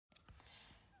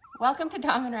Welcome to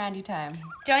Dom and Randy time.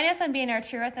 Join us on being our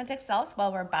true authentic selves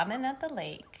while we're bumming at the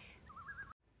lake.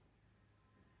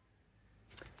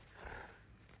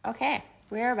 Okay,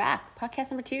 we're back. Podcast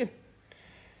number 2.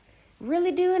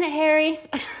 Really doing it, Harry.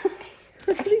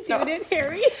 Really doing it,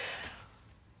 Harry?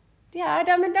 Yeah,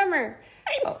 Dumb and Dumber.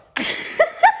 Oh. I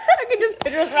can just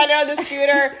picture us riding on the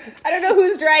scooter. I don't know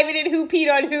who's driving it, who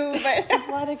peed on who, but Just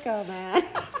let it go, man.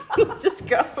 just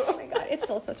go. Oh my God, it's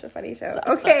still such a funny show.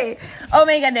 Okay. Oh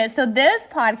my goodness. So this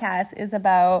podcast is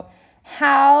about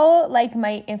how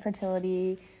might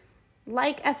infertility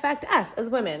affect us as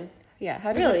women. Yeah,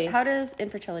 how does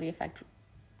infertility affect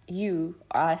you,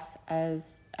 us,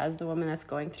 as the woman that's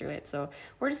going through it? So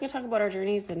we're just gonna talk about our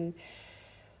journeys, and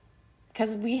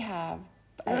because we have,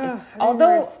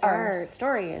 although our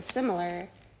story is similar,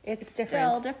 it's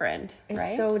different. Still different.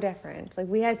 It's so different.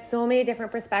 We had so many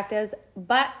different perspectives,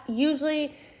 but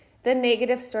usually the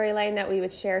negative storyline that we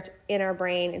would share in our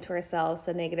brain and to ourselves,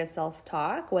 the negative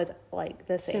self-talk, was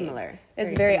the same. Similar.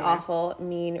 It's very awful,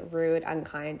 mean, rude,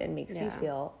 unkind, and makes you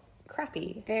feel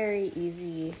crappy. Very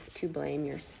easy to blame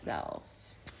yourself.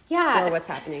 Yeah. For what's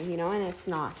happening, and it's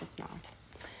not.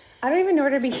 I don't even know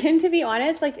where to begin, to be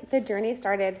honest. The journey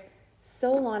started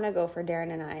so long ago for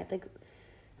Darren and I.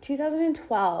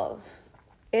 2012,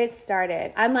 it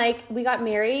started. We got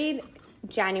married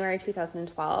January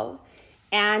 2012.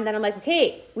 And then I'm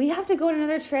okay, we have to go on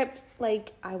another trip.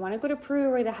 I want to go to Peru.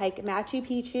 We're going to hike Machu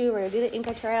Picchu. We're going to do the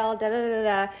Inca Trail,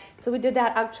 da-da-da-da-da. So we did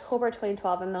that October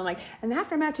 2012. And then and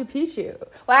after Machu Picchu.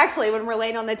 Well, actually, when we're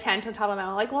laying on the tent on top of the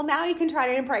mountain, well, now you can try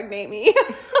to impregnate me.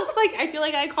 I feel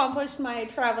like I accomplished my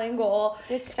traveling goal.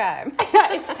 It's time.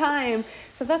 Yeah, it's time.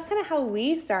 So that's kind of how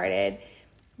we started.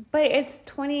 But it's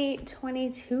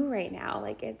 2022 right now.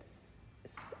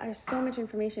 There's so much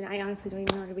information. I honestly don't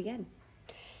even know where to begin.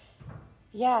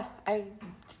 Yeah,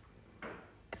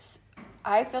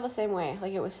 I feel the same way.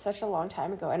 It was such a long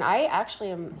time ago. And I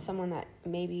actually am someone that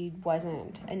maybe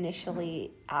wasn't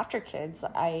initially after kids.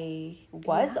 I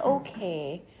was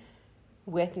okay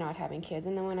with not having kids.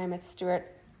 And then when I met Stuart,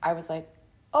 I was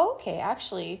okay,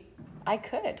 actually, I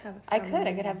could have a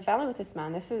family with this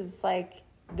man. This is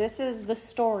the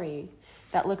story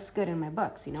that looks good in my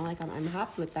books. I'm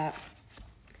happy with that.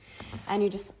 And you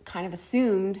just kind of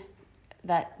assumed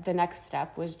that the next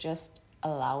step was just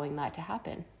allowing that to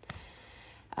happen.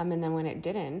 And then when it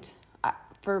didn't,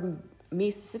 for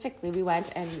me specifically, we went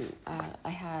and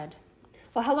I had...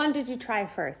 Well, how long did you try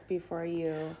first before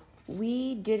you...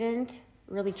 We didn't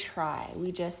really try.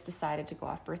 We just decided to go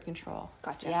off birth control.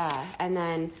 Gotcha. Yeah. And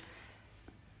then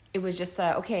it was just,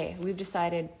 okay, we've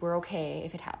decided we're okay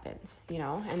if it happens,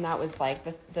 And that was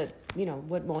the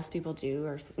what most people do,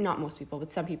 or not most people,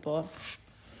 but some people.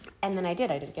 And then I did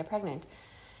get pregnant.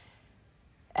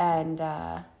 And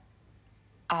I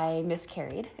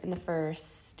miscarried in the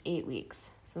first 8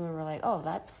 weeks. So we were oh,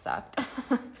 that sucked.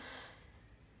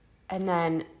 And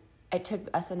then it took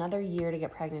us another year to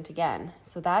get pregnant again.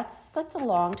 So that's a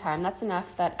long time. That's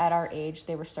enough that at our age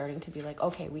they were starting to be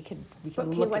okay, we can look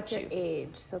at you. What's your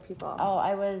age? So people. Oh,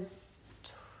 I was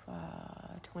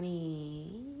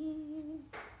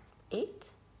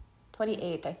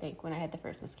 28, I think, when I had the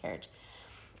first miscarriage.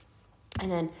 And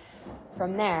then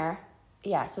from there,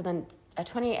 so then at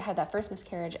 28 I had that first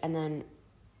miscarriage, and then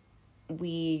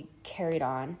we carried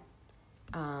on.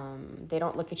 They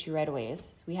don't look at you right away.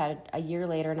 We had a year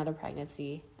later another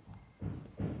pregnancy,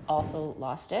 also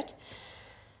lost it.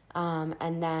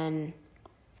 And then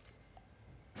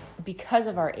because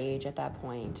of our age at that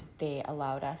point, they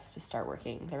allowed us to start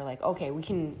working. They were okay, we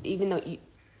can, even though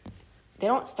they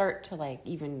don't start to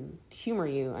even humor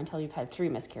you until you've had 3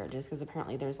 miscarriages, because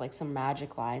apparently there's some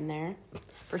magic line there.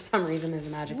 For some reason there's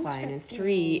a magic line, and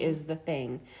 3 is the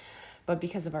thing. But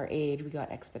because of our age, we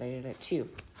got expedited at 2.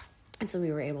 And so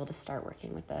we were able to start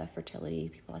working with the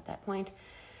fertility people at that point.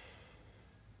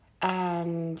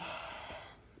 And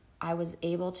I was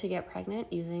able to get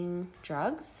pregnant using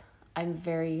drugs. I'm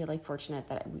very fortunate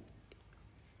that we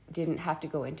didn't have to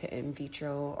go into in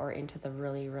vitro or into the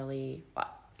really, really...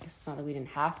 It's not that we didn't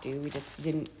have to. We just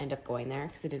didn't end up going there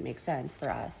because it didn't make sense for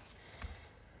us.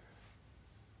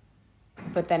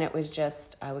 But then it was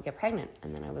just, I would get pregnant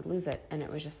and then I would lose it. And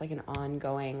it was just an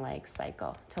ongoing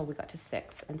cycle till we got to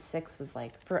 6. And 6 was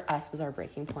for us was our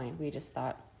breaking point. We just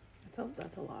thought,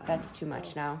 that's a lot. That's too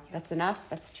much now. Yeah. That's enough.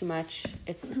 That's too much.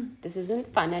 This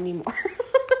isn't fun anymore.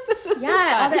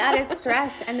 All the added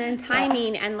stress and then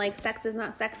timing and sex is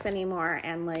not sex anymore.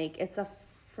 And it's a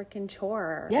freaking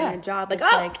chore and a job.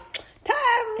 Time.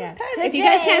 Yeah. If you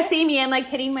guys can't see me, I'm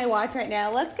hitting my watch right now.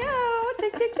 Let's go.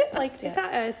 Tick, tick, tick.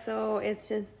 So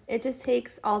it just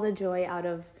takes all the joy out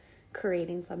of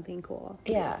creating something cool.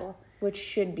 Yeah. Beautiful. Which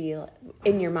should be,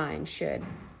 in your mind, should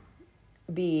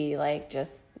be like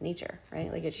just nature,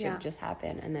 right? Like it should just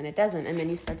happen, and then it doesn't, and then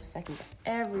you start to second guess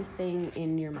everything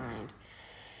in your mind.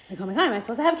 Like, oh my God, am I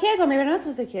supposed to have kids? Or maybe I'm not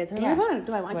supposed to have kids. Or do I want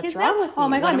What's kids wrong now? with Oh me?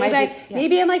 my God, What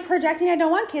maybe I'm like projecting I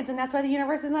don't want kids, and that's why the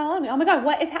universe is not allowing me. Oh my God,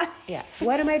 what is happening? Yeah.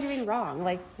 What am I doing wrong?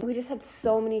 Like, we just had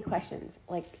so many questions.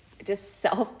 Like, just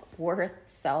self-worth,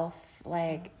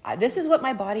 this is what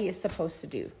my body is supposed to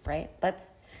do, right?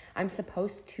 I'm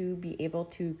supposed to be able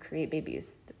to create babies,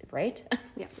 right?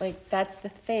 Yeah. Like, that's the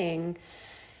thing.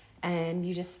 And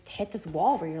you just hit this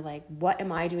wall where you're like, what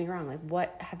am I doing wrong? Like,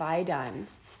 what have I done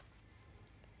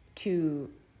to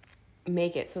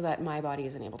make it so that my body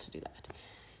isn't able to do that?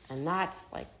 And that's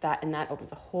like that, and that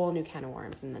opens a whole new can of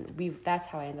worms. And then that's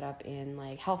how I ended up in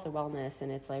like health and wellness.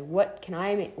 And it's like, what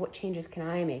changes can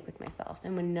I make with myself?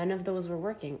 And when none of those were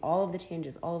working, all of the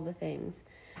changes, all of the things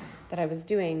that I was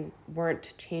doing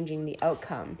weren't changing the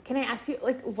outcome. Can I ask you,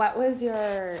 like, what was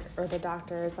the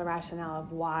doctor's, the rationale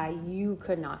of why you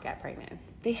could not get pregnant?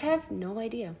 They have no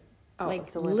idea. Oh, like,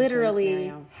 so we're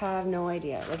literally have no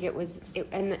idea. Like,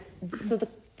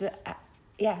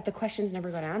 the questions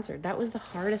never got answered. That was the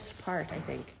hardest part, I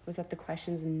think, was that the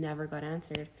questions never got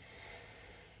answered.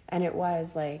 And it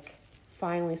was like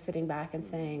finally sitting back and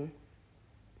saying,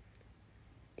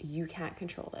 you can't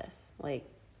control this. Like,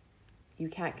 you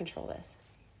can't control this,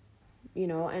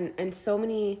 and so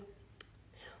many.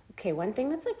 Okay, one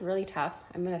thing that's like really tough,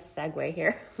 I'm going to segue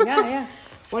here. Yeah.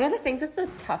 One of the things that's the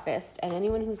toughest, and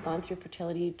anyone who's gone through a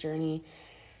fertility journey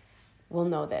will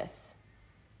know this,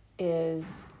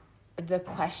 is the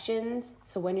questions.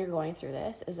 So when you're going through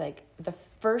this, is like the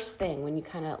first thing when you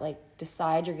kind of like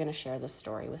decide you're going to share this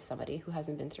story with somebody who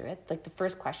hasn't been through it, like the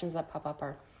first questions that pop up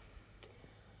are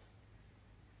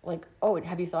like, oh,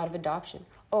 have you thought of adoption?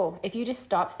 Oh, if you just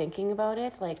stop thinking about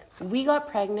it, like, we got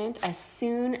pregnant as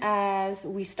soon as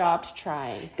we stopped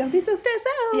trying. Don't be so stressed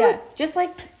out. Yeah, just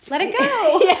like, let it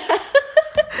go. Yeah.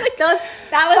 That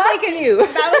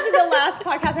was in the last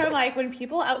podcast where I'm like, when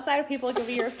people outside of people give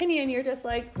you your opinion, you're just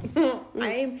like,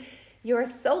 you're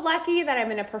so lucky that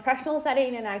I'm in a professional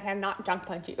setting and I cannot junk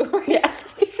punch you. Yeah.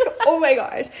 Oh my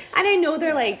gosh. And I know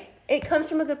they're like, it comes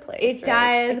from a good place. It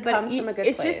does, It but comes from a good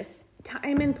it's place. just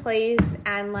time and place,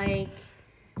 and like,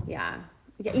 yeah,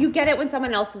 you get it when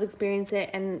someone else has experienced it,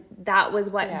 and that was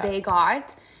what they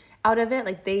got out of it.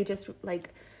 Like, they just like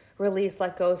release,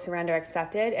 let go, surrender,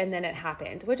 accepted, and then it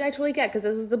happened, which I totally get, because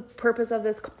this is the purpose of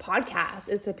this podcast,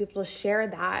 is for people to share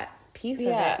that piece of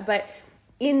it. But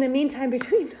in the meantime,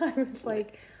 between time, it's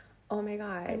like, oh my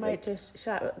God, it just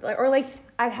shut. Or like,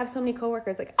 I'd have so many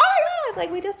coworkers like, oh my God,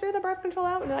 like, we just threw the birth control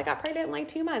out and I got pregnant in like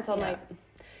 2 months. I'm like,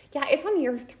 yeah, it's on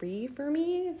year 3 for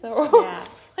me. So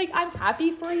like, I'm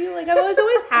happy for you. Like, I was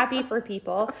always happy for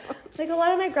people. Like, a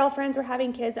lot of my girlfriends were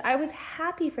having kids. I was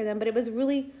happy for them, but it was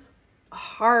really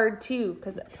hard too,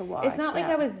 because it's not like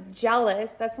I was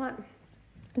jealous. That's not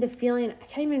the feeling. I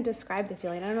can't even describe the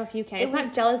feeling. I don't know if you can. It's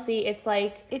not jealousy. It's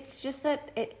like, it's just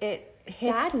that it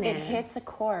sadness. It hits a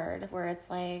chord where it's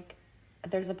like,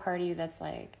 there's a part of you that's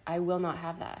like, I will not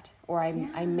have that, or I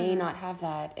may not have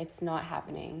that. It's not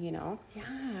happening, Yeah.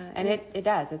 And it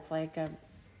does. It's like it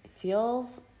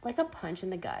feels like a punch in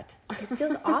the gut. It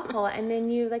feels awful. And then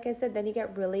you, like I said, then you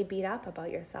get really beat up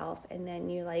about yourself. And then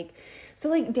you like, so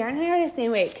like Darren and I are the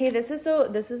same way. Okay, this is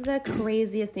the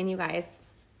craziest thing, you guys,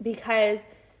 because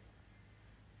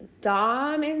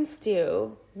Dom and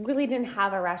Stu really didn't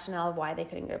have a rationale of why they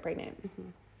couldn't get pregnant. Mm-hmm.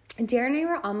 And Darren and I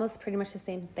were almost pretty much the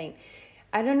same thing.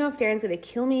 I don't know if Darren's going to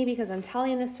kill me because I'm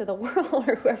telling this to the world,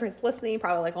 or whoever's listening,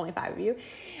 probably like only 5 of you.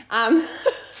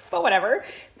 But whatever,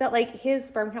 that like his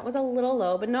sperm count was a little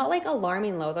low, but not like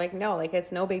alarming low. Like, no, like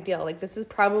it's no big deal. Like, this is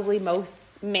probably most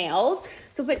males.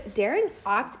 So, but Darren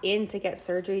opted in to get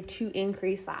surgery to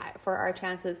increase that for our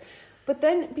chances. But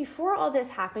then before all this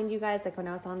happened, you guys, like when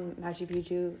I was on Machu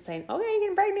Picchu saying, okay, you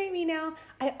can pregnant me now,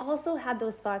 I also had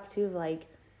those thoughts too, like,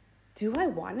 do I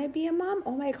want to be a mom?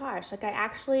 Oh my gosh. Like, I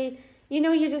actually,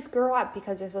 you just grow up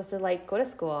because you're supposed to like go to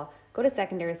school, go to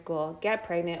secondary school, get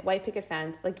pregnant, white picket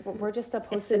fence. Like, we're just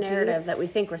supposed to do. It's the narrative that we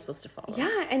think we're supposed to follow.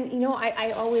 Yeah. And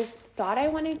I always thought I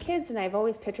wanted kids, and I've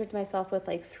always pictured myself with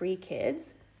like 3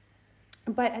 kids.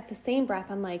 But at the same breath,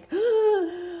 I'm like,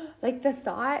 like, the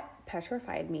thought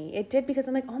petrified me. It did, because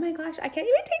I'm like, oh my gosh, I can't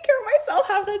even take care of myself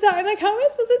half the time. Like, how am I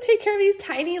supposed to take care of these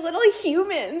tiny little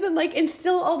humans and like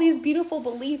instill all these beautiful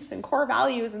beliefs and core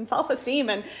values and self-esteem?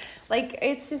 And like,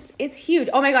 it's huge.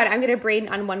 Oh my God, I'm going to brain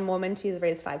on one woman. She's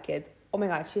raised 5 kids. Oh my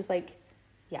God. She's like,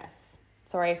 yes.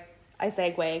 Sorry, I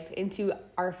segued into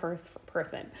our first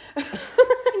person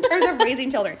in terms of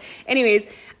raising children. Anyways,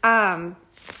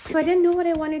 So I didn't know what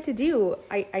I wanted to do.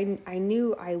 I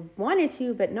knew I wanted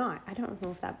to, but not. I don't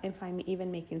know if I'm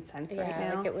even making sense right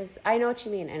now. Like it was, I know what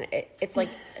you mean. And it's like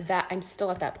that, I'm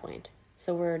still at that point.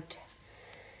 So we're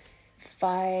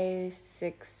 5,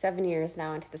 6, 7 years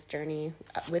now into this journey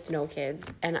with no kids.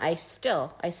 And I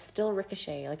still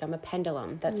ricochet. Like I'm a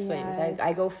pendulum that swings.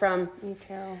 I go from, me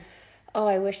too. Oh,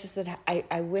 I wish this would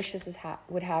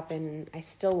happen. And I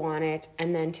still want it.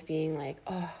 And then to being like,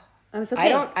 oh, it's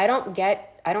okay. I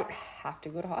don't have to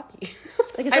go to hockey.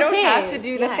 Like it's I don't okay. have to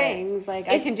do the things. Like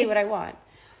I can do what I want.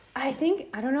 I think,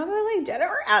 I don't know if it was like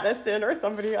Jennifer Aniston or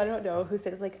somebody, I don't know who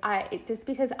said it, like just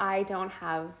because I don't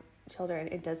have children,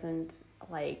 it doesn't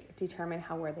like determine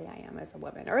how worthy I am as a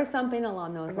woman or something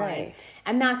along those lines.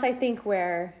 And that's, I think,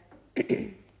 where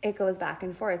it goes back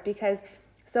and forth, because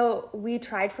so we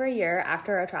tried for a year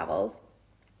after our travels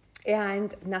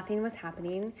and nothing was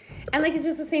happening. And like, it's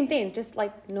just the same thing, just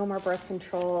like no more birth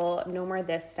control, no more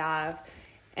this stuff.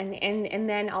 And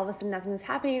then all of a sudden nothing was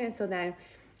happening. And so then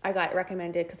I got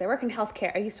recommended, because I work in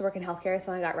healthcare. I used to work in healthcare.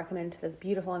 So I got recommended to this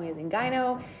beautiful, amazing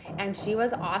gyno, and she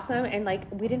was awesome. And like,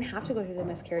 we didn't have to go through the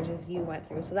miscarriages you went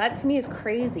through. So that to me is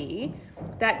crazy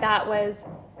that was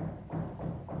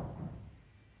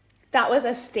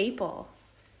a staple.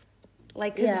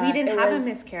 Like, because we didn't have a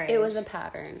miscarriage. It was a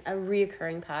pattern, a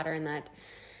reoccurring pattern that.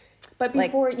 But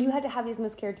before, you had to have these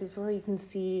miscarriages before you can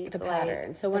see the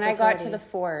pattern. So when I got to the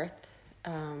 4th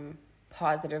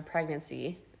positive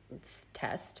pregnancy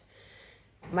test,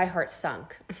 my heart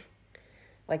sunk.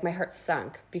 Like my heart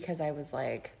sunk, because I was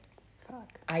like,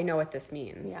 fuck, I know what this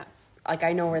means. Yeah. Like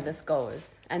I know where this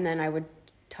goes. And then I would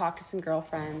talk to some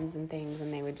girlfriends and things,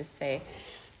 and they would just say,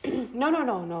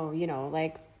 no, you know,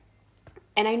 like,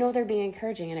 and I know they're being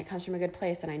encouraging and it comes from a good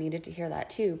place, and I needed to hear that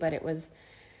too, but it was,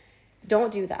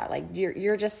 don't do that. Like you're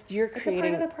creating. It's a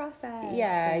part of the process.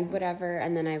 Yeah, whatever.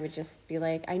 And then I would just be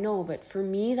like, I know, but for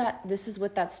me, this is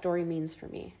what that story means for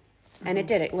me. Mm-hmm. And it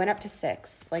did. It went up to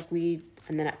 6.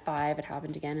 And then at 5 it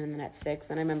happened again, and then at 6.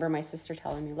 And I remember my sister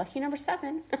telling me, lucky number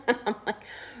 7. I'm like,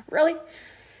 really?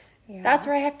 Yeah. That's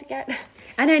where I have to get.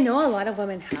 And I know a lot of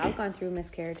women have gone through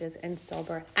miscarriages and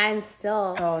stillbirth and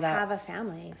still have a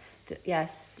family.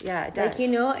 Yes. Yeah, it does. Like, you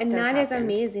know, and that is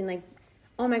amazing. Like,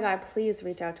 oh my God, please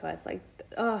reach out to us. Like,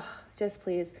 just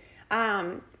please.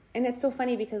 And it's so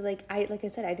funny because like I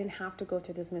said, I didn't have to go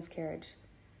through this miscarriage.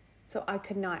 So I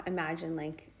could not imagine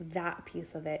like that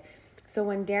piece of it. So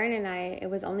when Darren and I, it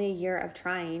was only a year of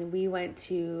trying, we went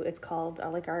to, it's called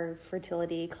like our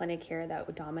fertility clinic here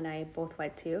that Dom and I both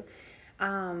went to.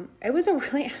 It was a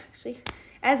really, actually,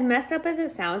 as messed up as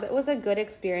it sounds, it was a good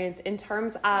experience in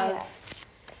terms of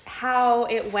how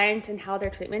it went and how their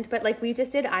treatment. But like we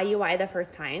just did IUI the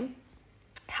first time.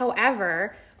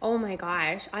 However, oh my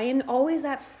gosh, I am always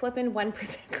that flippin'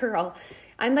 1% girl.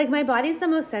 I'm like, my body's the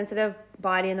most sensitive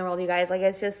body in the world, you guys. Like,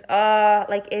 it's just,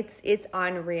 like it's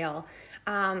unreal.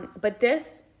 But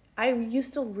this, I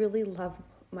used to really love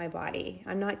my body.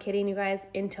 I'm not kidding, you guys,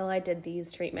 until I did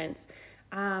these treatments.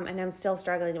 And I'm still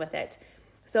struggling with it.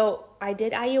 So I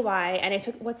did IUI, and I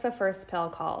took, what's the first pill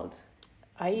called?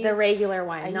 The regular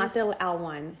one, not the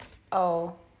L1.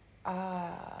 Oh.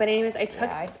 But anyways, I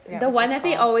took the one that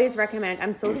they always recommend.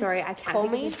 I'm so sorry, I can't.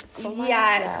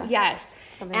 Comey? Yes.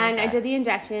 Something and like I did the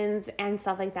injections and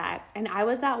stuff like that. And I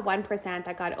was that 1%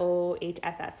 that got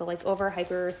OHSS, so like over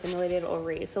hyperstimulated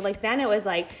ovaries. So like then it was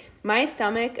like my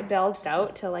stomach bulged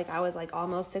out to like I was like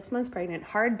almost 6 months pregnant,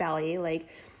 hard belly, like.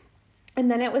 And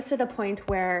then it was to the point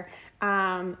where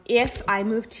if I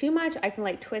moved too much, I can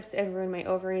like twist and ruin my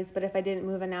ovaries. But if I didn't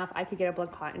move enough, I could get a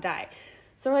blood clot and die.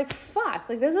 So we're like, fuck,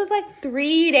 like this is like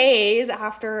 3 days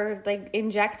after like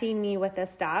injecting me with this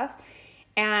stuff.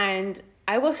 And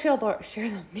I will share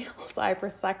the male side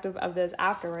perspective of this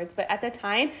afterwards. But at the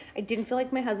time, I didn't feel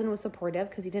like my husband was supportive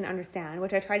because he didn't understand,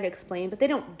 which I tried to explain, but they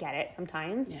don't get it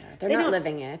sometimes. Yeah, they're not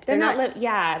living it. They're not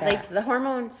like the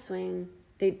hormones swing.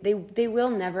 They will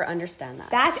never understand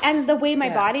that. That and the way my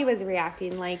body was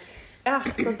reacting, like,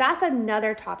 so that's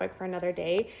another topic for another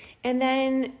day. And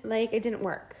then like it didn't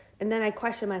work. And then I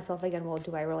questioned myself again, well,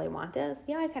 do I really want this?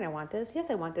 Yeah, I kind of want this.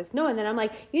 Yes, I want this. No, and then I'm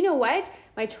like, you know what?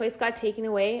 My choice got taken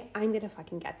away. I'm going to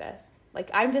fucking get this. Like,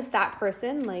 I'm just that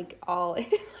person, like, all in.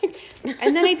 Like,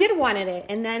 and then I did wanted it.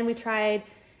 And then we tried,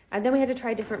 and then we had to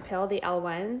try a different pill, the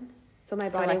L1. So my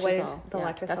body wouldn't, the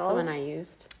Letrozole. That's the one I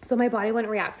used. So my body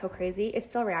wouldn't react so crazy. It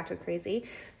still reacted crazy.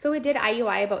 So we did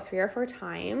IUI about 3 or 4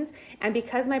 times. And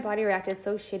because my body reacted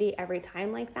so shitty every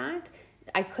time like that,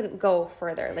 I couldn't go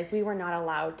further. Like, we were not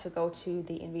allowed to go to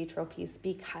the in vitro piece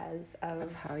because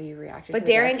of how you reacted. But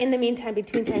Darren, in the meantime,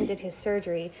 between time, did his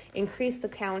surgery, increased the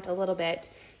count a little bit,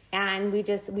 And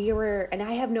and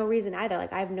I have no reason either.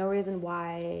 Like, I have no reason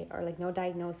why, or like no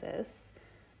diagnosis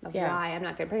of why I'm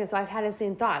not getting pregnant. So I had the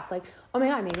same thoughts, like, oh my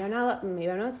God, maybe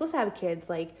I'm not supposed to have kids.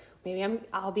 Like, maybe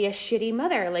I'll be a shitty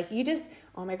mother. Like,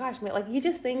 oh my gosh, like, you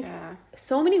just think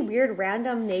so many weird,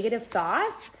 random, negative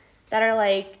thoughts that are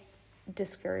like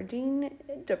discouraging,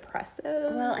 depressive.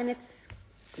 Well, and it's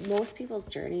most people's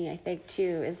journey, I think,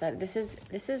 too, is that this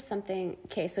is something.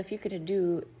 Okay, so if you could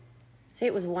do, say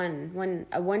it was a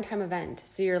one-time event.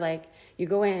 So you're like, you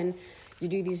go in, you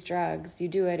do these drugs, you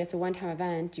do it. It's a one-time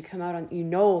event. You come out on, you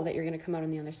know that you're going to come out on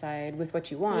the other side with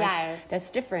what you want. Yes, that's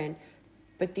different.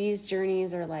 But these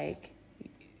journeys are like,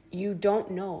 you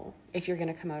don't know if you're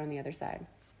going to come out on the other side,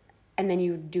 and then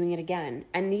you're doing it again,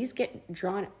 and these get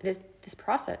drawn. This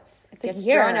process gets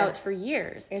drawn out for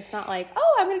years. It's not like,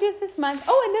 oh, I'm going to do this month.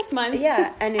 Oh, and this month.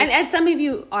 Yeah, and as some of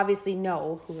you obviously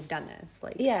know who have done this,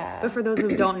 like, But for those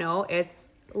who don't know, it's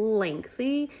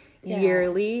lengthy,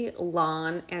 yearly,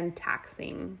 long, and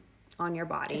taxing on your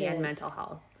body and mental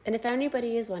health. And if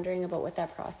anybody is wondering about what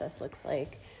that process looks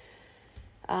like,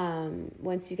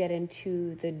 once you get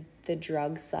into the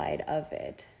drug side of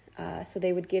it, so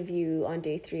they would give you on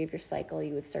day 3 of your cycle,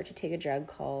 you would start to take a drug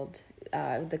called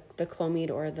the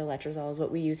Clomid or the letrozole is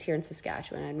what we use here in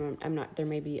Saskatchewan. I'm not. There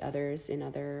may be others in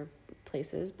other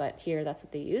places, but here that's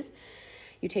what they use.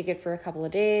 You take it for a couple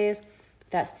of days.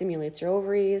 That stimulates your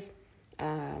ovaries.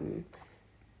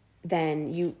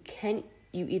 Then you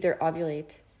either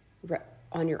ovulate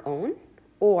on your own,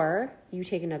 or you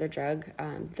take another drug.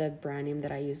 The brand name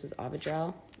that I used was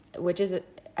Ovidrel, which is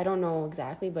I don't know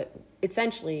exactly, but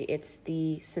essentially it's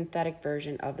the synthetic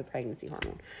version of the pregnancy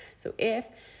hormone. So if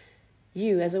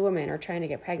you as a woman are trying to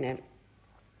get pregnant,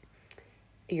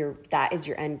 that is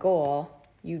your end goal.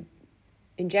 You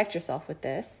inject yourself with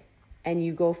this, and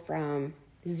you go from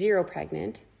 0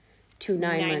 pregnant to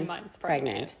 9 months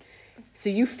pregnant. So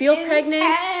you feel pregnant.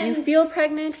 You feel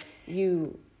pregnant.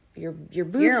 Your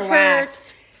boobs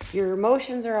hurt. Your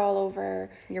emotions are all over.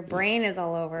 Your brain is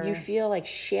all over. You feel like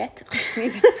shit.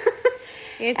 It's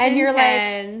and intense. You're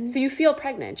like, so you feel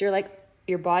pregnant. You're like,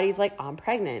 your body's like, I'm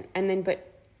pregnant. And then, but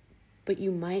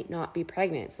you might not be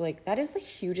pregnant. So like, that is the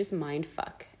hugest mind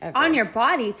fuck ever. On your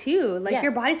body too. Like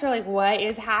your body's like, what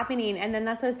is happening? And then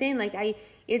that's what I was saying. Like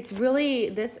it's really,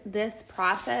 this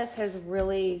process has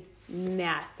really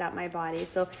messed up my body.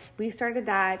 So we started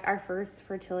that. Our first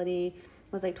fertility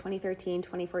was like 2013,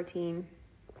 2014.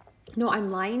 No, I'm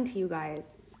lying to you guys.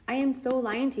 I am so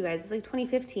lying to you guys. It's like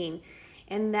 2015.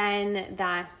 And then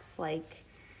that's like,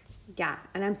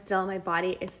 and my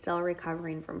body is still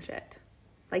recovering from shit.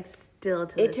 Like still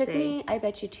to this day. It took me, I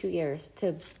bet you, 2 years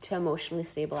to emotionally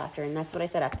stable after. And that's what I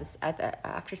said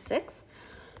after 6,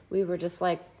 we were just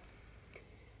like,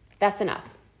 that's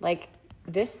enough. Like,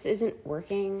 this isn't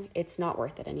working. It's not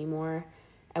worth it anymore.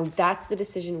 And that's the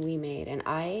decision we made. And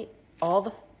all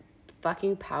the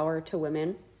fucking power to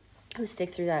women who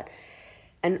stick through that.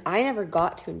 And I never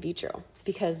got to in vitro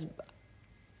because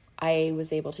I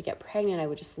was able to get pregnant. I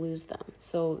would just lose them.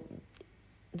 So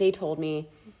they told me,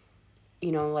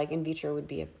 like in vitro would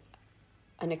be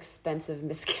an expensive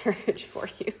miscarriage for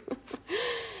you.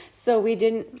 So we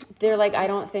didn't, they're like, I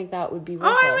don't think that would be worth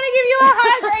it. I want to give you a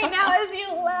hug right now as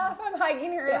you laugh. I'm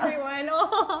hugging her, everyone.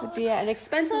 Oh. It would be an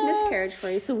expensive miscarriage for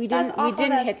you. So we didn't, that's hit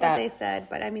that. That's what they said,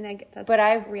 but I mean, that's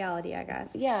reality, I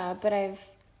guess. Yeah, but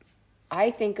I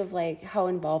think of like how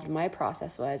involved my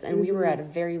process was, and we were at a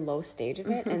very low stage of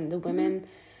it, and the women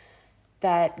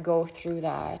that go through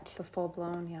that, the full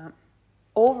blown,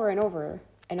 over and over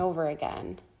and over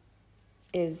again,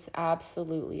 is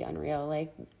absolutely unreal.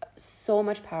 Like, so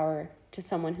much power to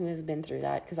someone who has been through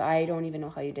that, because I don't even know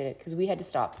how you did it, because we had to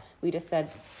stop. We just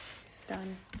said,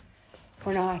 done.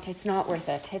 It's not worth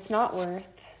it. It's not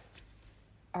worth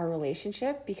our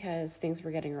relationship, because things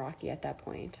were getting rocky at that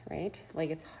point, right? Like,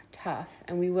 it's tough.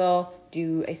 And we will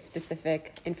do a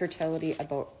specific infertility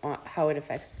about how it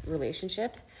affects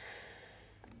relationships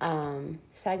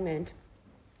segment.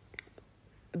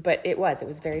 But it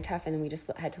was very tough. And then we just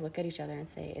had to look at each other and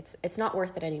say, it's not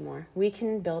worth it anymore. We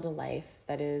can build a life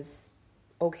that is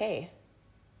okay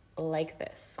like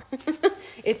this.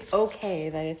 It's okay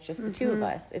that it's just the two of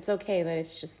us. It's okay that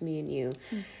it's just me and you.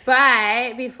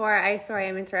 But sorry,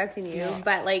 I'm interrupting you,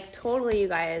 but like, totally, you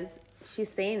guys, she's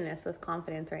saying this with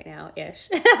confidence right now, ish.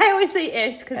 I always say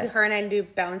ish because her and I do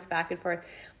bounce back and forth,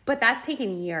 but that's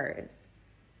taken years.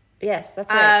 Yes,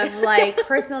 that's right. Of like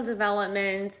personal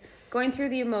development, going through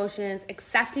the emotions,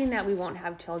 accepting that we won't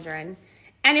have children.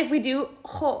 And if we do,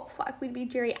 we'd be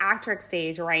geriatric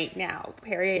stage right now,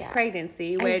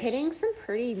 pregnancy, which... And hitting some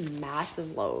pretty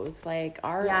massive lows. Like,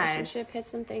 our relationship hit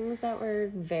some things that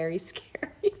were very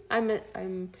scary.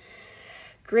 I'm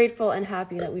grateful and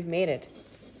happy that we've made it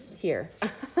here.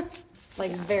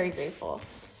 Very grateful.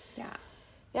 Yeah.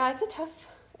 Yeah,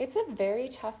 it's a very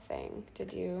tough thing to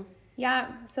do.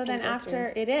 Yeah. So then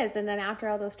after it is, and then after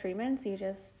all those treatments, you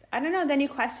just, I don't know, then you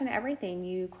question everything.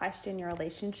 You question your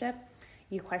relationship.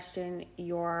 You question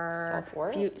your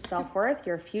self-worth,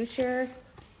 your future,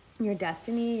 your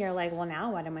destiny. You're like, well,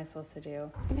 now what am I supposed to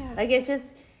do? Yeah. Like, it's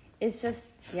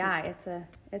just, yeah,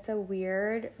 it's a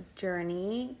weird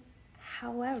journey.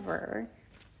 However,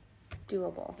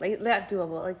 doable. Like, not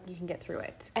doable. Like, you can get through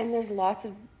it. And there's lots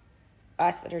of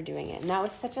us that are doing it. And that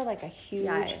was such a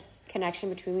huge connection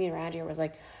between me and Randy. It was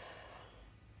like,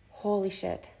 holy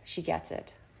shit, she gets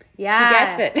it. Yeah. She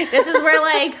gets it. This is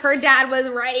where her dad was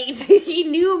right. He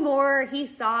knew more. He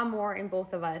saw more in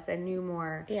both of us and knew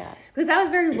more. Yeah. Because I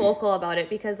was very vocal about it,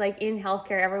 because in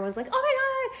healthcare, everyone's like, oh my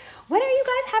God, when are you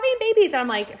guys having babies? And I'm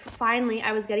like, finally,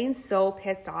 I was getting so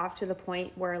pissed off to the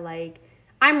point where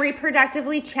I'm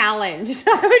reproductively challenged.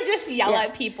 I would just yell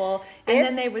at people, and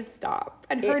then they would stop.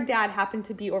 And her dad happened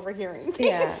to be overhearing.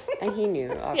 Yeah, and he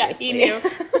knew, obviously. Yeah, he knew.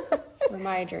 Where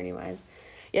my journey was.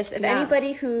 Yes, if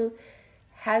anybody who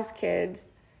has kids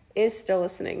is still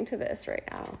listening to this right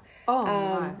now. Oh,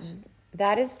 my gosh.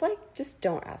 That is just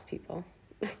don't ask people.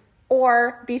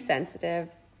 Or be sensitive.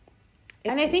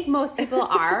 And I think most people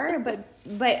are, but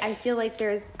I feel like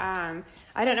there's, I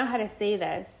don't know how to say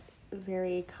this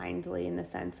very kindly in the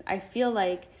sense. I feel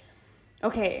like,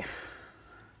 okay,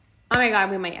 oh my God,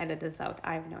 we might edit this out.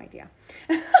 I have no idea.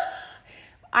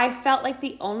 I felt like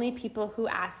the only people who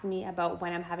asked me about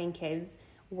when I'm having kids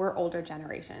were older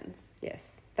generations.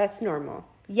 Yes, that's normal.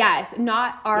 Yes,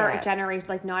 not our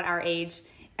generation, not our age.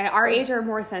 Our age are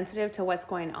more sensitive to what's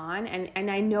going on.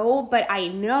 And I know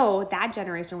that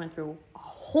generation went through a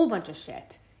whole bunch of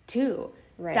shit too.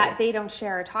 Right. That they don't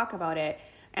share or talk about it.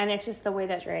 And it's just the way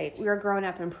that we were growing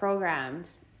up and programmed.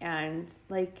 And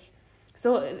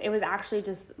so it was actually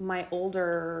just my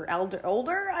older, I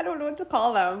don't know what to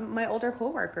call them, my older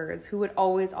coworkers who would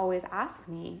always ask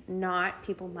me, not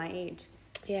people my age.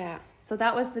 Yeah. So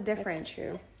that was the difference. That's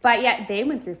true. But yet they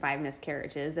went through 5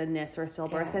 miscarriages and this or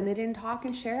stillbirths, and they didn't talk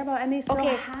and share about it, and they still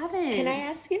haven't. Can I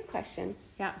ask you a question?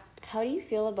 Yeah. How do you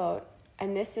feel about,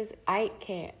 and this is, I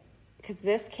can't, because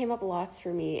this came up lots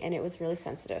for me and it was really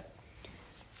sensitive.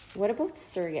 What about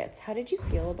surrogates? How did you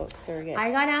feel about surrogates?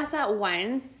 I got asked that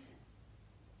once,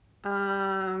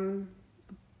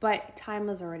 but time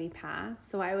was already passed,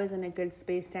 so I was in a good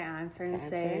space to answer and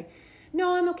say,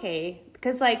 no, I'm okay.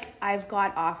 Because, I've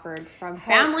got offered from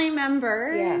family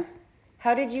members. Yeah.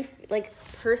 How did you,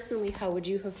 personally, how would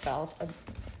you have felt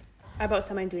about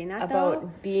someone doing that,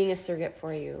 about being a surrogate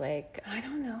for you? I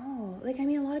don't know.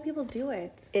 A lot of people do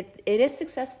it. It is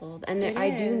successful. And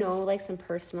I do know, some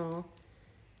personal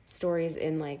stories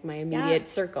in, my immediate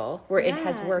circle where it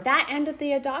has worked. That and at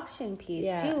the adoption piece,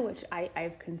 too, which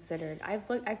I've considered.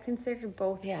 I've considered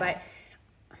both, but...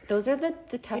 Those are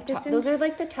the tough. Those are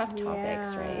the tough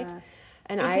topics, right?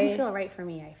 And it didn't feel right for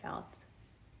me. I felt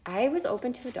I was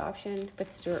open to adoption,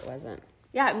 but Stuart wasn't.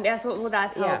 Yeah, that's what. Well,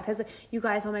 that's how. Because you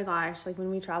guys, oh my gosh,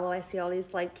 when we travel, I see all these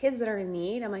kids that are in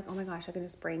need. I'm like, oh my gosh, I can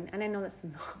just bring. And I know this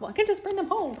is horrible. I can just bring them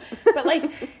home. But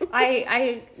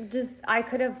I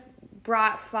could have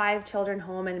brought 5 children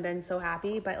home and been so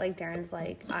happy, but Darren's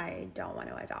I don't want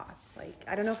to adopt.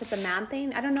 I don't know if it's a man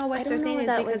thing. I don't know what their thing is,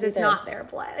 because it's not their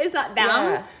blood. It's not them.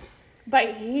 Yeah.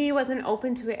 But he wasn't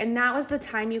open to it. And that was the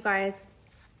time, you guys,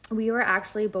 we were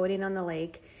actually boating on the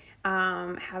lake,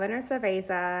 having our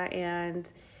cerveza,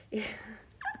 and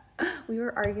we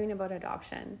were arguing about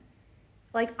adoption.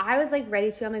 I was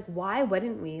ready to. I'm why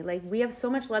wouldn't we? We have so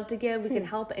much love to give. We can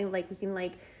help, and we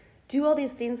can do all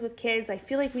these things with kids. I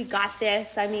feel like we got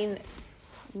this. I mean,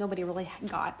 nobody really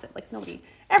got it. Nobody.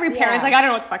 Every parent's I don't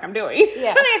know what the fuck I'm doing.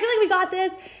 Yeah. I feel like we got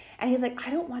this. And he's I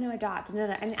don't want to adopt. No.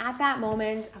 And at that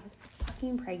moment, I was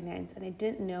fucking pregnant, and I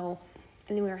didn't know.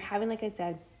 And then we were having, I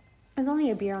said, it was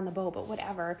only a beer on the boat, but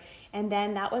whatever. And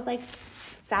then that was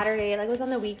Saturday, it was on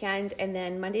the weekend. And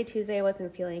then Monday, Tuesday, I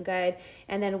wasn't feeling good.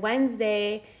 And then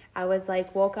Wednesday, I was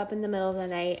woke up in the middle of the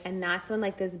night, and that's when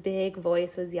this big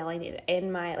voice was yelling in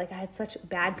my, I had such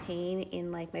bad pain in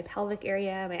my pelvic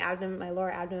area, my abdomen, my lower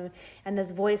abdomen, and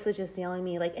this voice was just yelling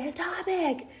me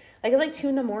atopic. It was 2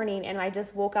 a.m, and I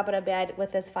just woke up out of bed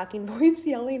with this fucking voice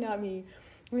yelling at me.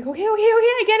 I'm okay,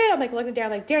 I get it. I'm looking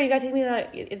down, Darren, you gotta take me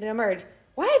to the Emerge.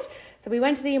 What? So we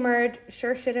went to the Emerge.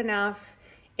 Sure shit enough,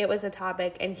 it was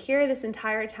atopic. And here, this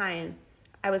entire time,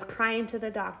 I was crying to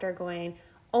the doctor going,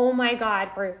 oh my God,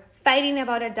 we're fighting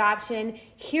about adoption.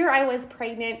 Here I was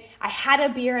pregnant. I had a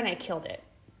beer and I killed it.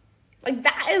 Like,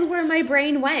 that is where my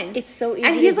brain went. It's so easy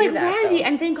and he's to do like, that, Randy, though.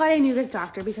 and thank God I knew this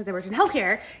doctor because I worked in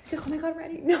healthcare. He's like, oh my God,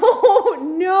 Randy,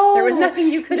 no. There was nothing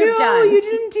you could have done. No, you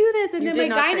didn't do this. And You then did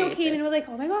my not gyno create came this. and was like,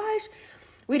 oh my gosh,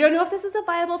 we don't know if this is a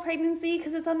viable pregnancy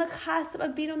because it's on the cusp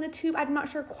of being on the tube. I'm not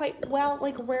sure quite well,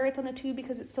 like, where it's on the tube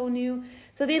because it's so new.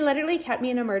 So they literally kept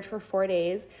me in Emerge for 4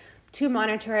 days to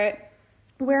monitor it,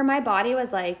 where my body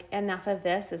was like, enough of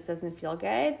this doesn't feel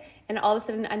good. And all of a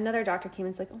sudden another doctor came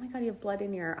and was like, oh my God, you have blood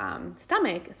in your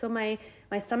stomach. So my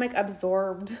stomach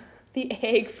absorbed the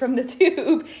egg from the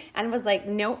tube and was like,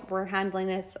 nope, we're handling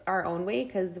this our own way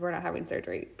because we're not having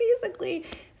surgery, basically.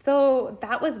 So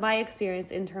that was my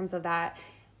experience in terms of that.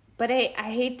 But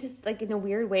I hate to, like, in a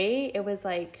weird way, it was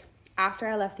like after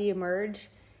I left the Emerge,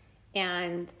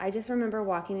 and I just remember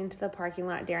walking into the parking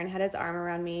lot. Darren had his arm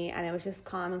around me, and it was just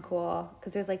calm and cool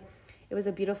because there's like, it was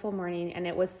a beautiful morning, and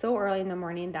it was so early in the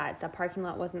morning that the parking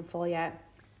lot wasn't full yet.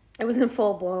 It wasn't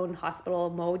full blown hospital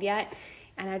mode yet,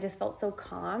 and I just felt so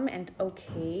calm and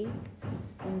okay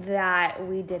that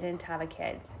we didn't have a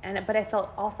kid. But I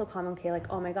felt also calm and okay,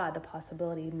 like, oh my God, the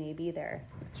possibility may be there.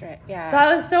 That's right. Yeah. So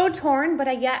I was so torn, but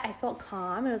I felt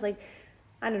calm. It was like,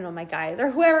 I don't know, my guys or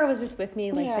whoever was just with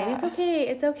me, like, saying,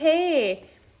 it's okay.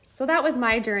 So that was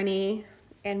my journey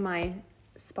and my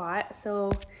spot.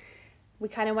 So we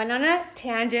kind of went on a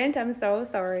tangent. I'm so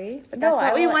sorry. But that's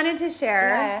what we wanted to share.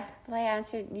 Yeah. Well,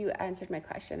 you answered my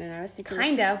question, and I was thinking...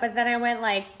 Kind of, but then I went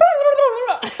like...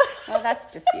 Well,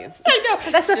 that's just you. I know.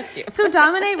 That's just you. So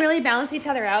Dom and I really balance each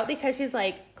other out because she's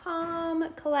like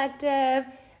calm, collective,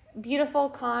 beautiful,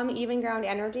 calm, even ground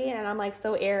energy. And I'm like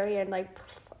so airy and like...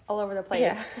 all over the place.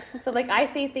 Yeah. So like I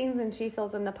say things and she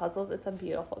fills in the puzzles. It's a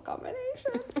beautiful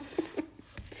combination.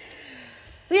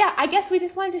 So yeah, I guess we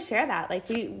just wanted to share that. Like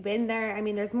we've been there. I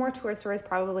mean, there's more to our stories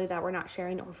probably that we're not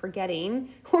sharing or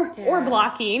forgetting or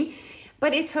blocking.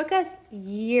 But it took us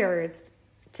years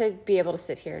to be able to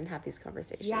sit here and have these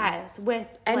conversations. Yes,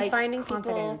 with and like finding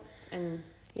confidence people,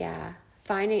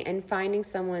 and finding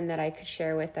someone that I could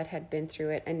share with that had been through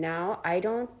it. And now I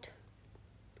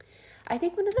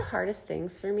think one of the hardest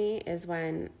things for me is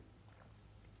when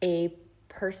a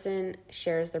person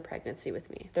shares their pregnancy with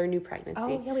me, their new pregnancy.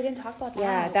 Oh, yeah, we didn't talk about that.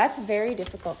 Yeah, that's very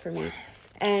difficult for me.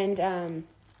 And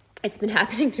it's been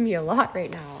happening to me a lot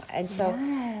right now. And so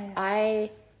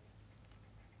I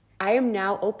am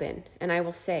now open, and I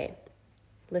will say,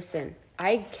 listen,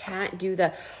 I can't do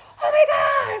the, oh my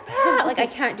God, like I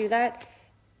can't do that.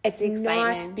 It's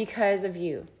not because of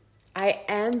you. I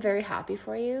am very happy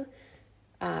for you.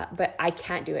 But I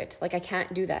can't do it. Like, I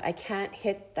can't do that. I can't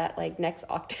hit that, like, next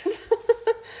octave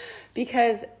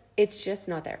because it's just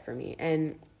not there for me.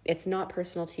 And it's not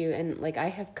personal to you. And, like, I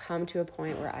have come to a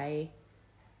point where I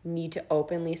need to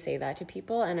openly say that to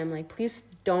people. And I'm like, please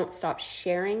don't stop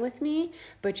sharing with me,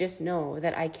 but just know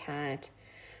that I can't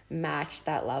match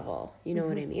that level. You know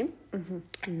what I mean? Mm-hmm.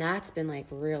 And that's been, like,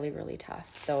 really, really tough.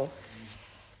 So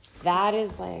that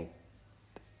is, like,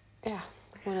 yeah.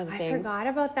 One of the things. I forgot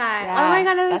about that. Yeah, oh my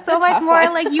God, there's that's so a much tough more.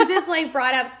 one. Like you just like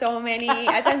brought up so many,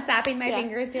 as I'm snapping my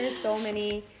fingers here, so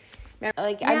many.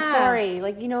 Like, I'm sorry,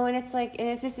 like, you know, and it's like, and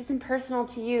it just isn't personal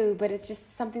to you, but it's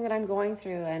just something that I'm going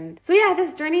through. And so yeah,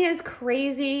 this journey is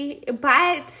crazy,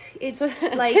 but it's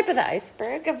like tip of the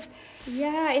iceberg of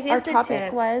it is our the topic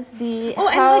tip. was the and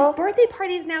like birthday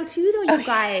parties now too, though, you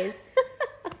guys.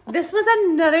 This was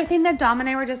another thing that Dom and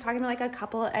I were just talking about like a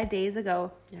couple of days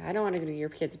ago. Yeah, I don't want to go to your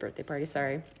kid's birthday party.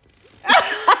 Sorry.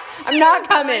 I'm not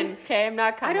coming. Okay, I'm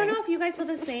not coming. I don't know if you guys feel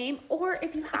the same, or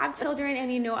if you have children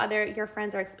and you know your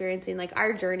friends are experiencing like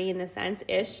our journey in the sense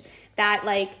that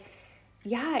like,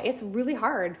 yeah, it's really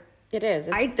hard. It is.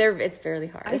 It's fairly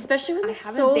hard, especially when they're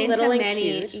so little and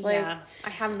cute. Like, yeah, I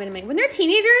haven't been to many. When they're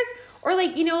teenagers or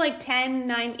like, you know, like 10,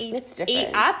 9, 8, it's different.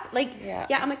 8 up, like, yeah,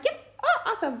 I'm like, yep.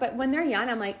 Oh, awesome. But when they're young,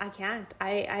 I'm like, I can't.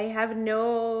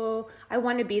 I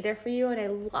want to be there for you, and I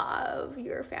love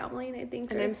your family, and I think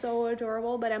they're so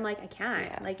adorable, but I'm like, I can't.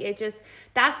 Yeah. Like, it just,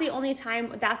 that's the only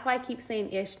time, that's why I keep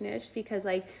saying ish nish, because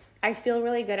like, I feel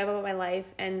really good about my life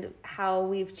and how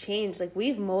we've changed. Like,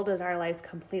 we've molded our lives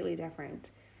completely different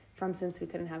from since we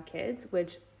couldn't have kids,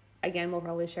 which, again, we'll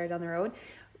probably share down the road.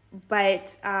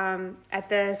 But at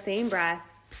the same breath,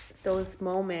 those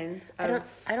moments of family and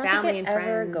friends. I don't think it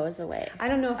ever goes away. I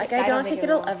don't know if I don't think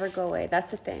it'll ever go away.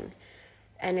 That's the thing.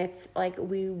 And it's like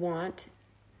it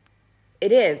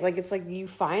is like, it's like you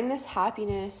find this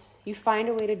happiness, you find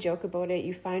a way to joke about it,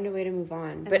 you find a way to move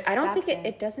on. But I don't think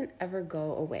it doesn't ever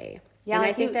go away. Yeah, and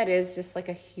like I think that is just like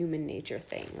a human nature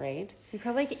thing, right? You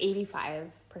probably like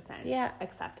 85%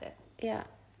 accept it. Yeah.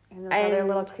 And those other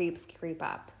little creeps creep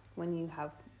up when you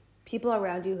have people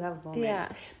around you who have moments. Yeah.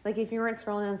 Like if you weren't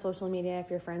scrolling on social media, if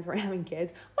your friends weren't having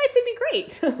kids, life would be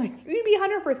great. Like you'd be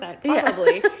 100%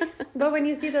 probably. Yeah. But when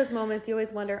you see those moments, you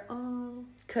always wonder, oh,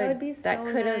 that would be so that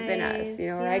could have been us,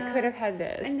 or I could have had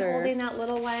this. And holding that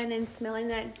little one and smelling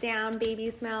that damn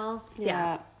baby smell.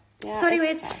 Yeah. So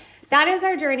anyways, that is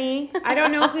our journey. I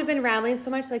don't know if we've been rambling so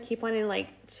much, so I keep wanting to like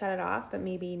shut it off, but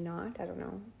maybe not. I don't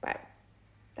know. But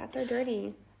that's our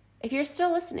journey. If you're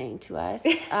still listening to us,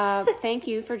 thank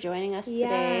you for joining us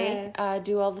today.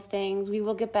 Do all the things. We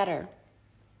will get better.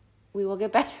 We will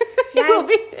get better. Yes,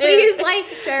 please like,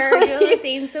 share, do the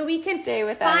thing so we can stay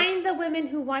with find the women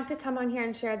who want to come on here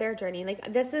and share their journey.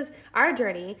 Like this is our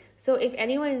journey. So if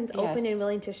anyone's open and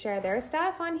willing to share their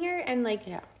stuff on here and like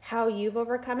how you've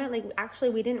overcome it, like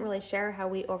actually we didn't really share how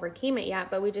we overcame it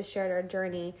yet, but we just shared our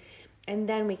journey. And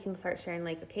then we can start sharing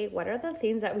like, okay, what are the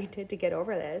things that we did to get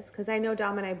over this? Because I know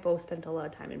Dom and I both spent a lot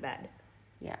of time in bed.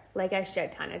 Yeah. Like a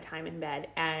shit ton of time in bed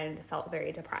and felt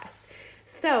very depressed.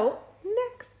 So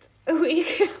next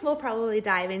week, we'll probably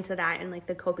dive into that and like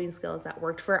the coping skills that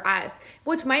worked for us,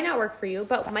 which might not work for you,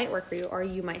 but might work for you, or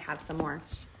you might have some more.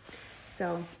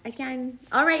 So again,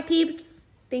 all right, peeps.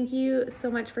 Thank you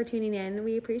so much for tuning in.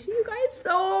 We appreciate you guys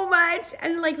so much.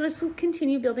 And like, let's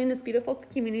continue building this beautiful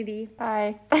community.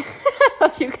 Bye.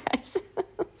 Love you guys.